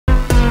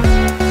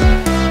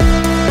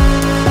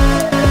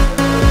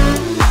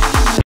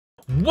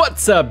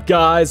What's up,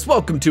 guys?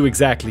 Welcome to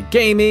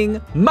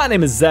ExZacklyGaming. My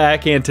name is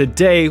Zach, and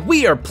today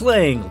we are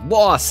playing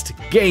Lost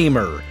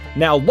Gamer.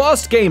 Now,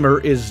 Lost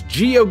Gamer is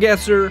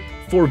GeoGuessr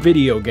for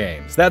video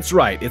games. That's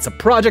right, it's a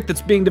project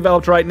that's being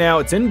developed right now.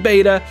 It's in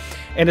beta,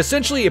 and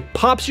essentially it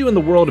pops you in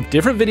the world of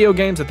different video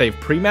games that they've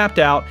pre-mapped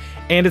out,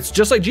 and it's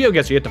just like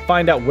GeoGuessr. You have to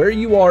find out where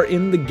you are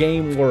in the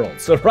game world.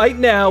 So right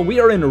now, we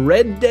are in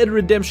Red Dead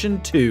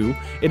Redemption 2.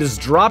 It has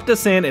dropped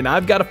us in, and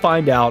I've got to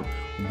find out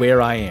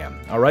where I am.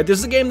 All right, this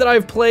is a game that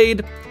I've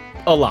played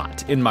a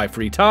lot in my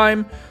free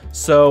time,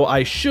 so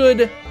I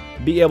should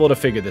be able to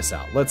figure this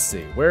out. Let's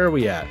see, where are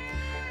we at?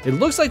 It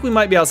looks like we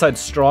might be outside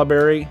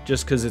Strawberry,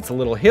 just because it's a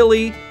little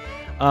hilly,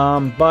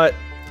 but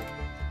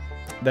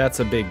that's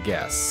a big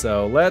guess.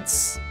 So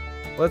let's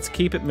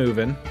keep it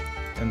moving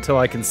until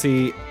I can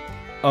see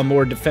a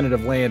more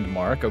definitive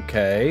landmark.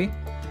 Okay,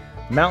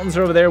 mountains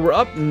are over there. We're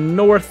up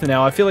north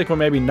now. I feel like we're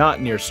maybe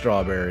not near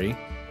Strawberry.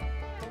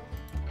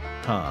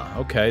 Huh,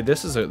 okay,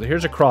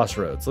 here's a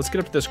crossroads. Let's get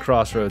up to this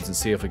crossroads and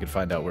see if we can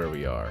find out where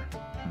we are.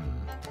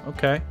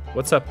 Okay,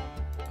 what's up?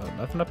 Oh,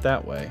 nothing up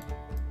that way.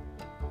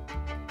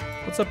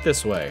 What's up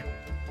this way?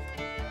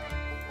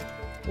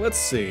 Let's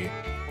see.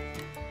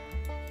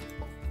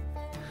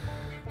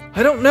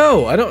 I don't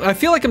know. I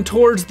feel like I'm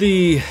towards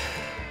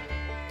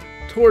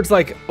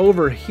like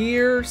over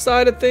here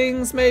side of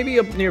things, maybe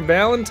up near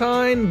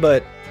Valentine,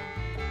 but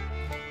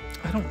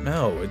I don't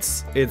know.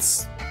 It's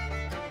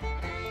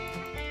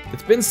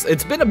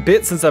been a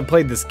bit since I've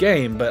played this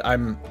game, but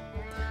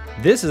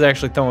this is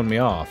actually throwing me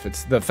off.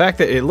 It's the fact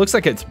that it looks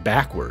like it's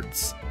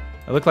backwards.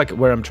 It looks like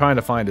where I'm trying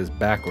to find is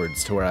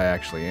backwards to where I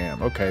actually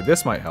am. Okay,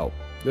 this might help.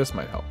 This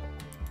might help.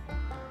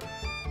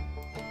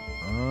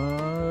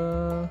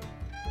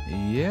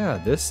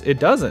 Yeah, it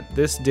doesn't.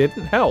 This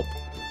didn't help.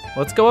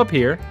 Let's go up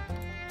here.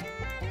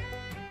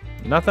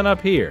 Nothing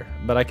up here,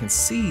 but I can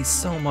see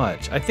so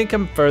much. I think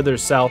I'm further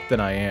south than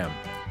I am.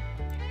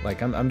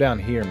 Like, I'm down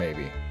here,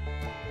 maybe.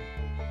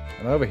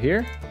 Am I over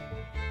here?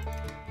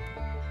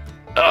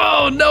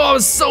 Oh no, I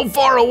was so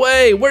far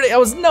away. I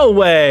was no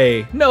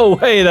way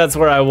that's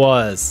where I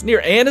was.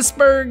 Near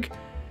Annisburg?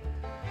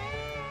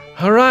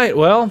 All right,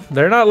 well,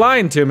 they're not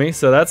lying to me,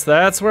 so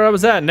that's where I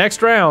was at.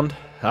 Next round.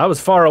 I was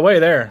far away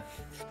there.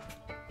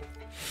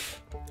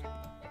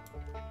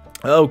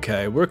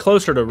 Okay, we're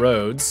closer to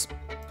roads.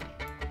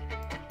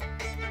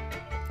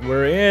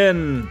 We're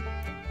in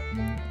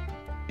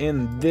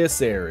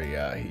this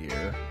area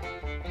here.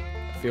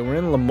 I feel we're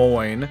in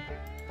Lemoyne.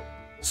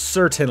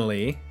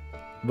 Certainly.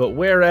 But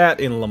where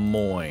at in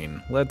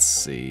Lemoyne? Let's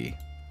see.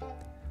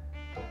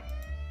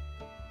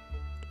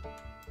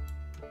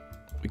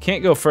 We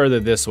can't go further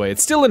this way.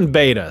 It's still in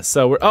beta,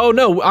 so we're... Oh,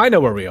 no, I know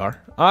where we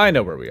are. I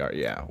know where we are,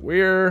 yeah.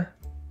 We're...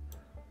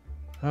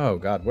 Oh,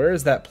 God, where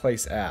is that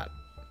place at?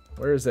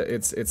 Where is it?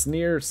 It's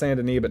near Saint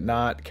Denis, but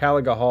not.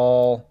 Caliga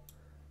Hall.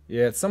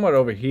 Yeah, it's somewhat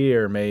over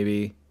here,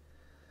 maybe.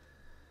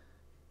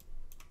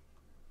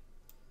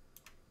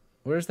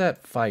 Where's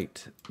that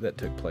fight that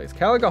took place?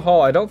 Caliga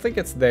Hall, I don't think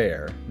it's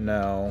there.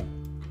 No.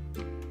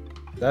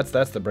 That's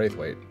the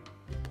Braithwaite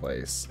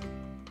place.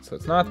 So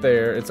it's not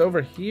there. It's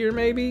over here,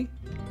 maybe?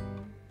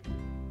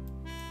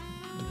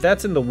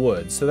 That's in the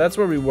woods, so that's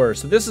where we were.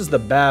 So this is the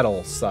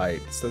battle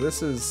site. So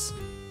this is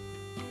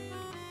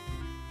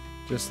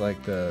just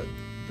like the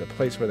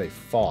place where they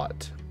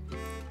fought,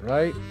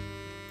 right?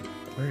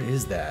 Where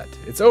is that?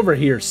 It's over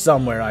here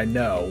somewhere, I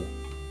know.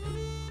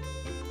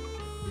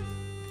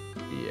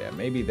 Yeah,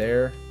 maybe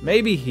there.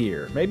 Maybe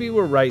here. Maybe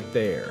we're right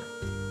there.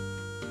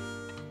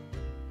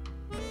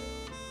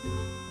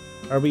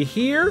 Are we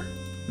here?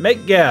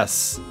 Make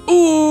guess.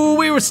 Ooh,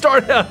 we were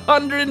starting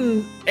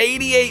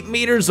 188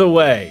 meters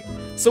away.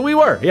 So we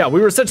were. Yeah,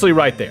 we were essentially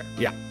right there.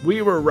 Yeah,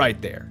 we were right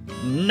there.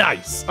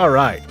 Nice. All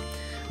right.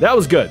 That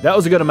was good. That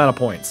was a good amount of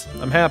points.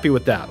 I'm happy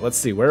with that. Let's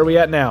see. Where are we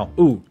at now?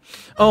 Ooh.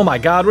 Oh my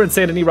God, we're in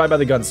Saint Denis right by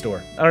the gun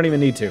store. I don't even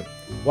need to.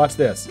 Watch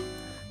this.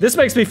 This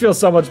makes me feel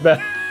so much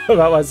better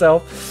about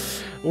myself.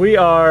 We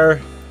are...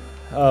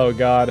 Oh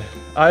God.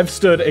 I've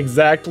stood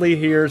exactly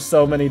here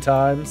so many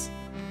times.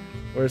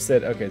 Where's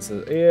it? Okay,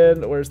 so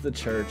where's the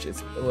church?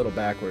 It's a little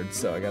backwards,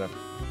 so I gotta...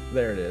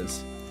 There it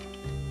is.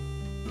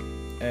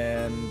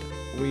 And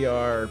we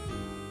are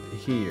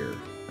here,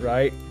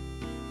 right?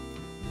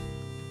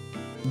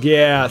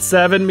 Yeah,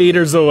 7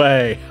 meters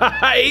away.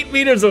 8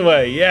 meters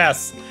away,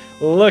 yes.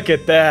 Look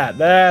at that.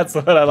 That's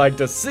what I like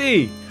to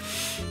see.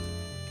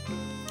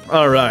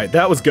 All right,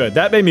 that was good.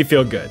 That made me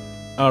feel good.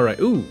 All right,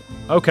 ooh,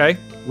 okay.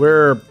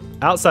 We're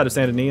outside of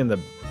Saint Denis in the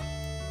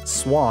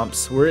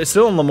swamps. We're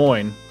still in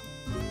Lemoyne.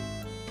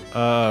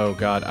 Oh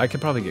God, I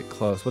could probably get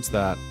close. What's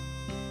that?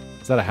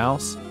 Is that a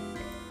house?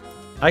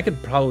 I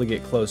could probably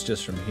get close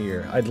just from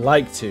here. I'd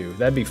like to.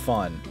 That'd be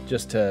fun.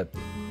 Just to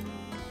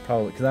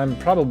probably, because I'm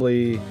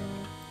probably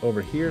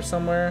over here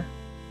somewhere.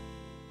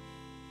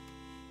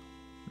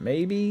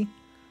 Maybe.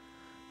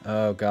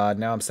 Oh God,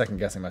 now I'm second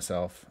guessing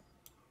myself.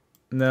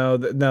 No,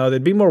 no,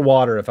 there'd be more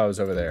water if I was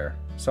over there.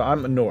 So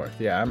I'm north.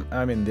 Yeah,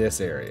 I'm in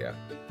this area.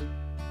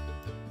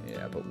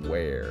 Yeah, but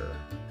where?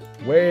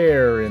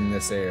 Where in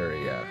this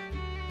area?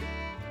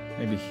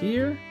 Maybe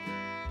here?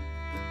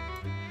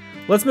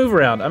 Let's move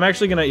around. I'm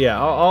actually gonna,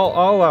 yeah,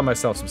 I'll allow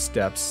myself some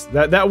steps.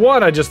 That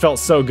one I just felt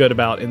so good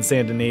about in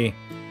Saint Denis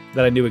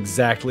that I knew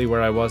exactly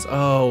where I was.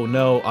 Oh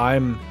no,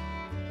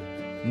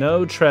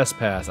 no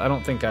trespass. I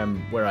don't think I'm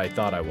where I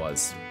thought I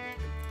was.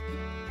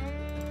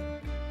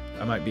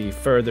 I might be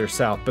further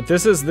south, but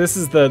this is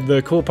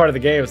the cool part of the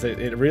game is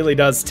it really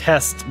does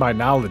test my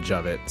knowledge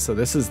of it. So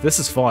this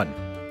is fun.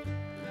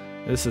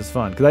 This is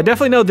fun because I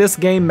definitely know this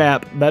game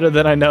map better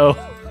than I know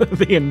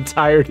the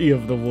entirety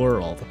of the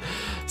world.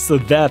 So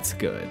that's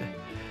good.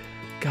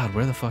 God,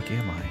 where the fuck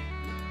am I?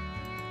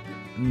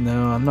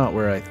 No, I'm not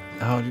where I...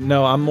 Oh,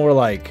 no, I'm more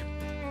like...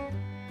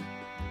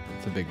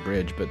 It's a big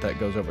bridge, but that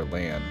goes over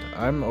land.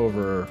 I'm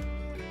over...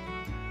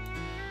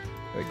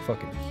 like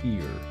fucking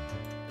here.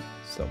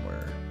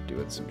 Somewhere.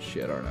 Doing some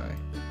shit, aren't I?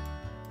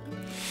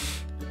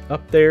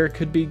 Up there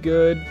could be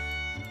good.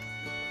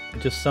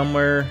 Just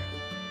somewhere...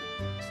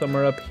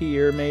 somewhere up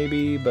here,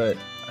 maybe, but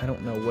I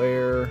don't know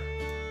where.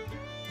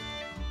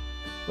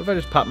 What if I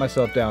just pop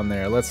myself down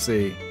there? Let's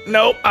see.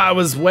 Nope, I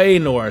was way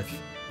north.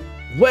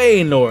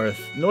 Way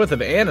north. North of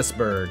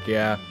Annisburg,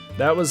 yeah.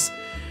 That was...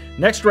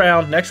 Next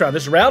round. This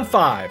is round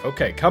 5.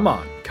 Okay, come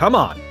on. Come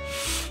on.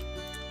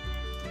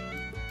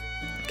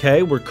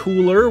 Okay, we're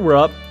cooler. We're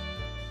up.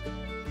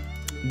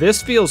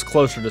 This feels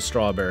closer to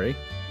Strawberry.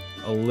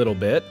 A little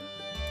bit.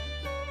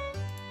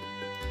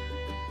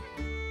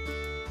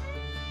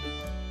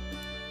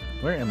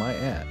 Where am I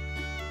at?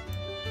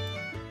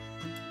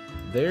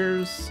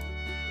 There's...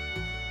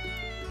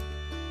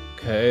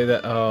 Okay,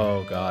 that...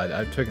 Oh, God.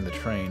 I've taken the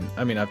train.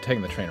 I mean, I've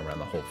taken the train around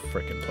the whole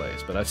frickin'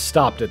 place, but I've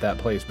stopped at that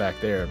place back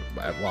there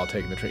while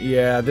taking the train.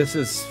 Yeah, this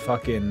is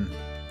fucking...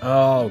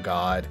 Oh,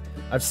 God.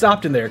 I've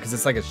stopped in there because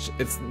it's like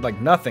it's like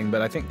nothing,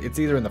 but I think it's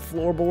either in the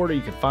floorboard or you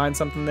can find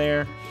something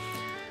there.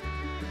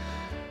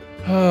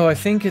 Oh, I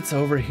think it's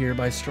over here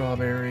by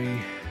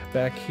Strawberry.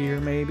 Back here,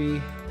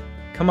 maybe?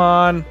 Come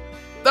on.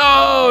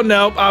 Oh,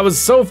 nope. I was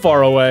so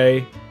far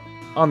away.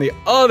 On the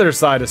other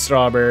side of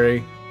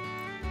Strawberry.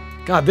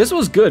 God, this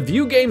was good.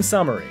 View game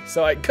summary.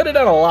 So I could have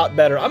done a lot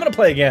better. I'm going to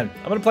play again.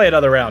 I'm going to play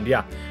another round.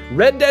 Yeah.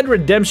 Red Dead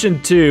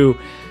Redemption 2,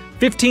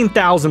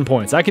 15,000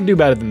 points. I can do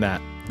better than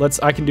that.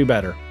 I can do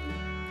better.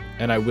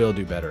 And I will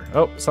do better.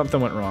 Oh, something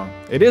went wrong.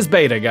 It is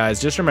beta, guys.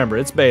 Just remember,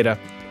 it's beta.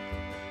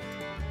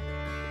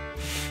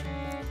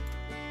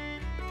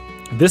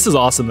 This is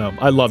awesome, though.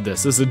 I love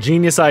this. This is a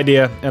genius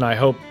idea, and I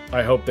hope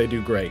they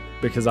do great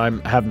because I'm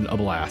having a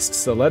blast.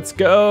 So let's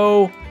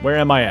go. Where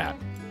am I at?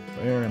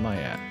 Where am I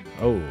at?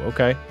 Oh,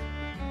 okay.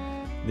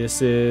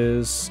 This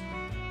is...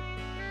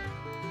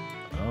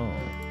 Oh,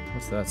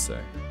 what's that say?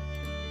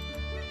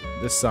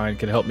 This sign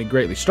can help me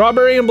greatly.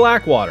 Strawberry and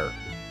Blackwater.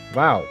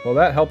 Wow, well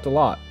that helped a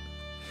lot.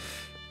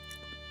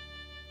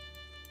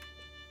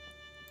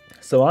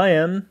 So I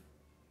am...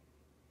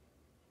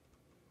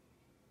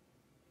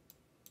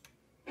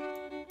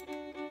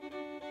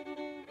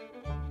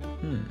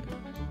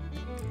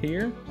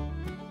 Here?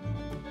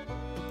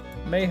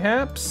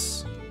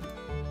 Mayhaps?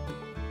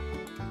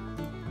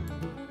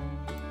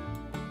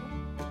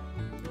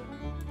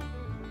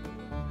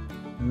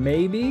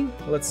 Maybe?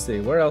 Let's see,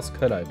 where else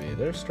could I be?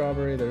 There's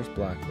Strawberry, there's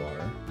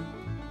Blackwater.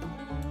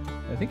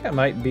 I think I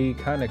might be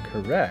kind of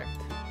correct.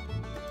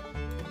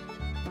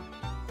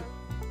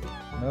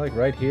 Am I like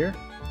right here?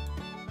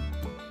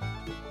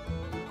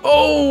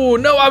 Oh,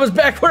 no, I was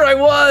back where I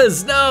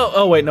was! No!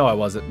 Oh, wait, no, I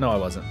wasn't. No, I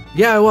wasn't.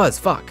 Yeah, I was.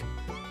 Fuck.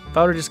 If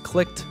I would've just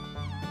clicked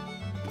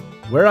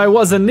where I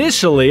was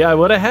initially, I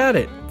would've had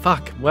it.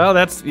 Fuck. Well,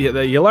 that's... You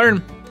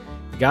learn.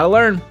 You gotta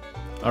learn.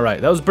 Alright,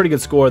 that was a pretty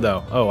good score,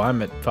 though. Oh,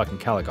 I'm at fucking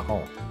Calica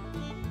Hall.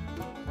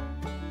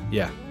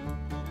 Yeah.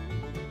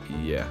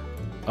 Yeah.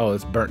 Oh,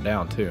 it's burnt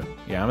down, too.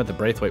 Yeah, I'm at the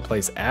Braithwaite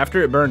place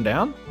after it burned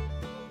down?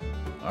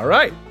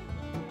 Alright.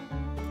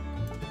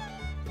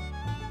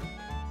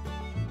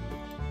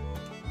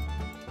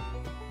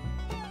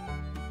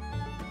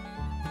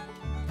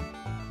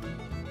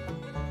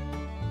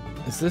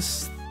 Is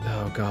this...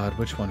 Oh, God,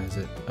 which one is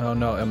it? Oh,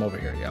 no, I'm over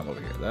here. Yeah, I'm over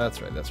here.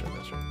 That's right, that's right,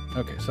 that's right.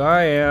 Okay, so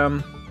I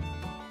am...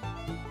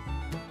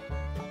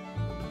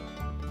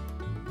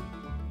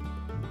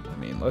 I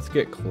mean, let's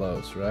get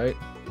close, right?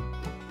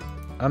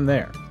 I'm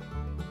there.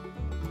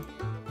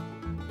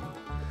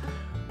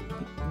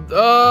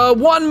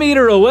 1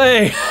 meter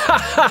away!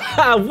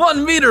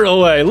 1 meter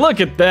away!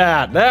 Look at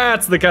that!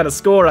 That's the kind of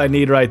score I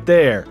need right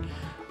there.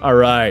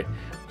 Alright.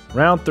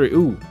 Round 3.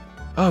 Ooh.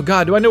 Oh,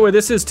 God, do I know where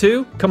this is,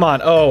 too? Come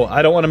on. Oh,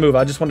 I don't want to move.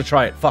 I just want to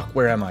try it. Fuck,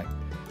 where am I?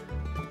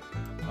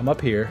 I'm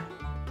up here.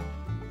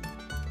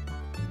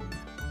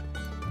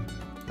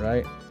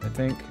 Right? I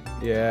think.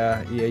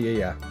 Yeah.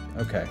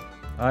 Okay.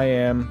 I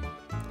am...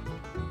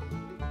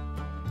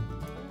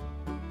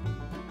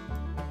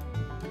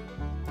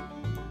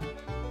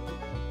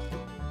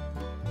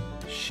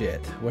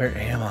 Shit. Where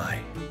am I?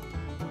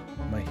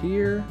 Am I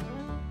here?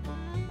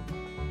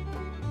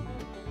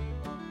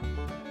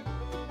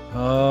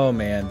 Oh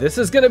man, this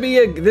is gonna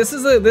be this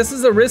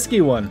is a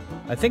risky one.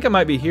 I think I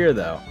might be here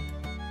though.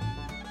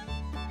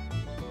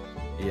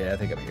 Yeah, I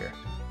think I'm here.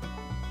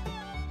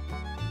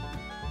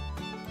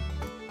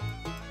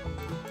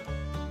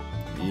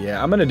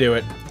 Yeah, I'm gonna do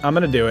it. I'm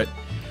gonna do it.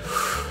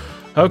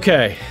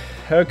 Okay.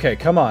 Okay,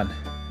 come on.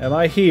 Am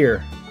I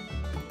here?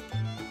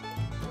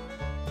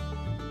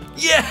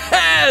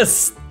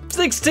 Yes!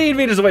 16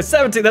 meters away,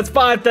 17, that's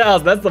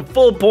 5,000. That's the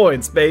full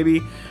points,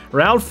 baby.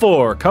 Round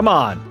 4, come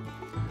on.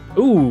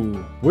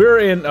 Ooh, we're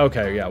in,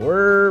 okay, yeah,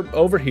 we're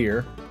over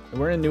here.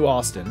 We're in New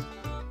Austin.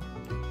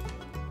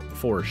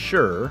 For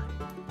sure.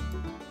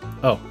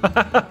 Oh.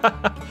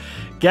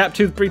 Gap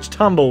Tooth Breach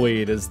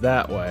Tumbleweed is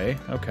that way.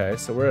 Okay,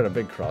 so we're at a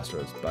big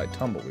crossroads by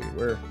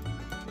Tumbleweed.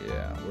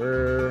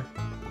 We're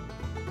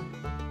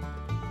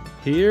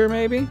here,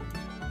 maybe?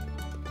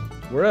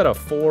 We're at a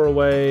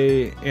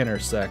 4-way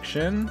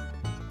intersection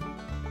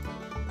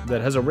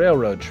that has a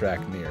railroad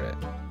track near it.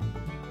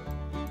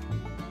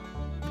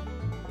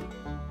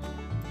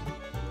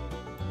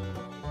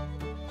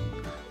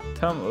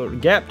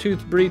 Gap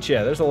Tooth Breach,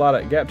 yeah, there's a lot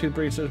of Gap Tooth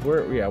Breaches.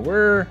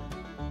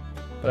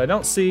 But I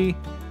don't see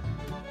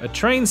a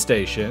train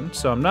station,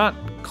 so I'm not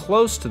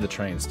close to the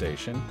train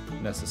station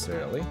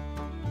necessarily.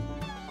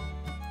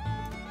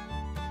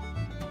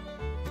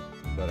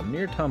 But I'm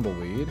near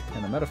Tumbleweed,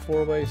 and I'm at a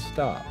 4-way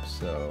stop,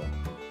 so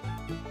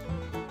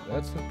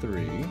that's the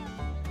 3.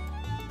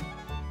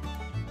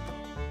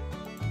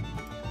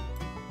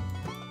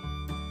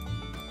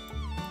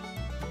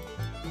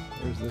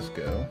 Where's this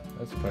go?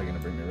 That's probably gonna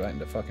bring me right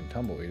into fucking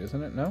Tumbleweed,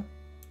 isn't it? No?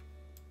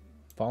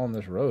 Following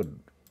this road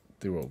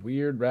through a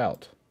weird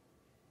route.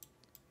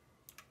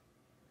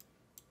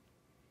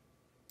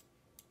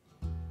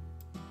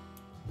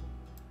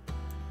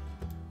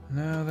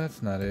 No,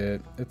 that's not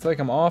it. It's like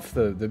I'm off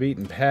the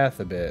beaten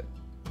path a bit.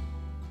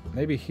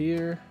 Maybe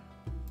here?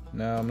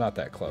 No, I'm not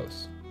that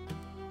close.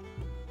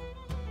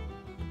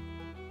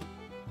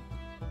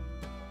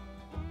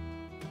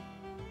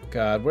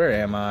 God, where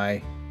am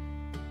I?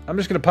 I'm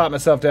just gonna pop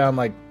myself down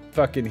like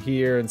fucking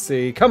here and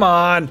see. Come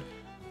on!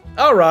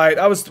 Alright,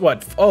 I was,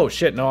 what? Oh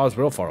shit, no, I was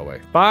real far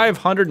away.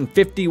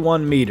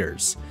 551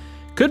 meters.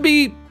 Could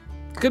be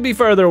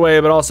further away,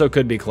 but also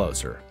could be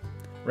closer.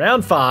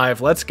 Round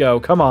 5, let's go,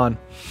 come on.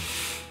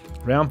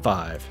 Round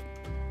 5.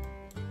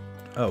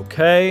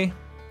 Okay,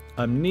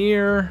 I'm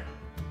near,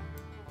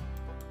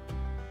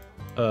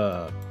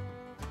 over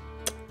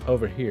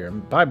here,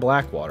 I'm by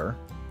Blackwater.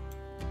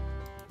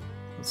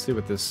 Let's see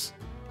what this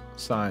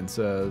sign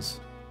says.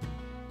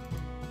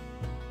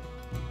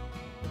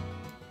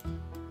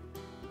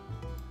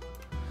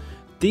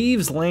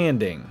 Thieves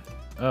Landing.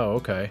 Oh,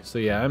 okay, so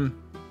yeah,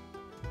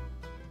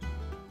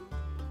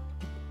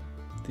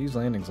 Thieves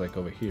Landing's like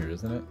over here,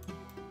 isn't it?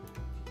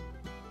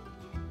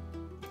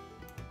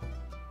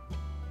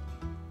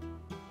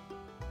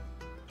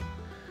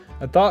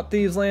 I thought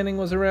Thieves Landing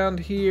was around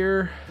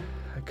here.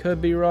 I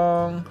could be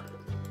wrong.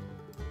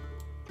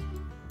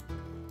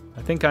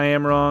 I think I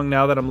am wrong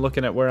now that I'm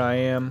looking at where I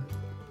am.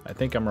 I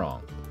think I'm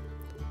wrong.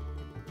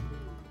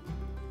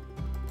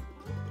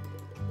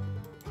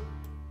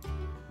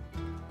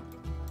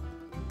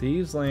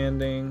 Thieves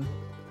Landing.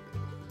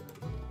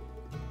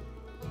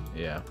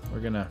 Yeah, we're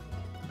gonna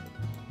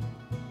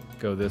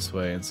go this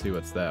way and see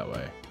what's that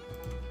way.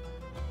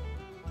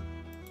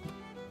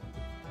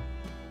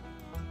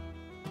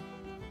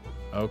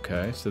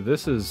 Okay, so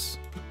this is...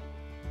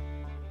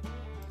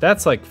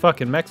 That's like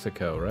fucking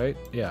Mexico, right?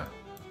 Yeah.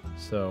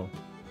 So...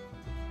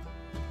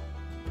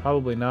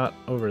 Probably not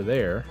over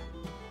there.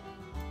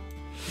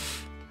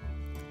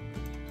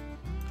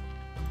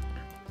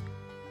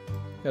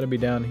 Gotta be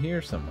down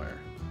here somewhere.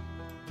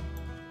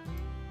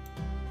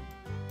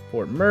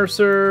 Fort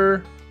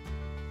Mercer.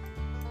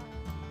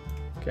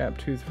 Gap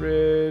Tooth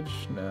Ridge.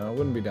 No,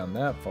 wouldn't be down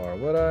that far,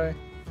 would I?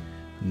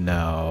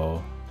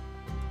 No.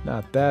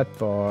 Not that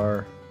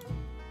far.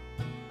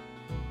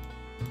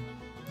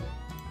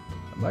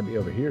 I might be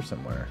over here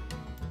somewhere.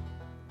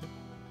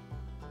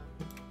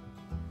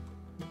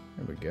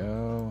 There we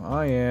go.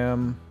 I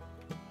am...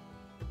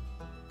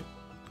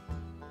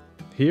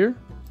 Here?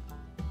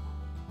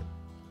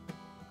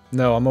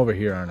 No, I'm over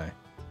here, aren't I?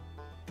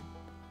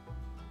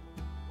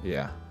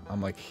 Yeah,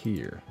 I'm like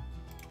here.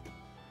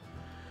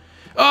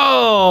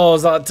 Oh,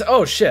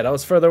 oh shit, I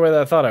was further away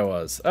than I thought I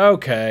was.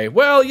 Okay,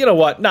 well, you know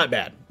what? Not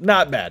bad.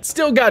 Not bad.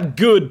 Still got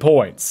good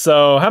points.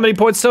 So, how many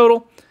points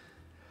total?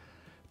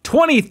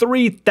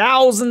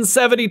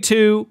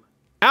 23,072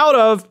 out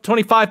of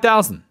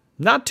 25,000.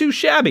 Not too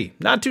shabby.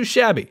 Not too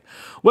shabby.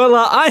 Well,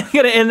 I'm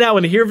going to end that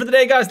one here for the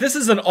day, guys. This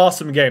is an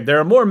awesome game. There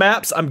are more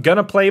maps. I'm going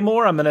to play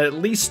more. I'm going to at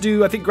least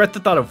do, I think, Grand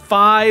Theft Auto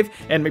 5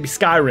 and maybe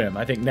Skyrim,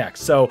 I think,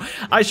 next. So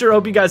I sure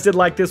hope you guys did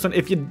like this one.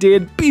 If you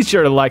did, be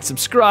sure to like,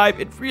 subscribe.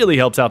 It really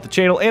helps out the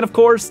channel. And, of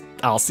course,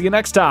 I'll see you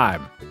next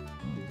time.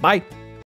 Bye.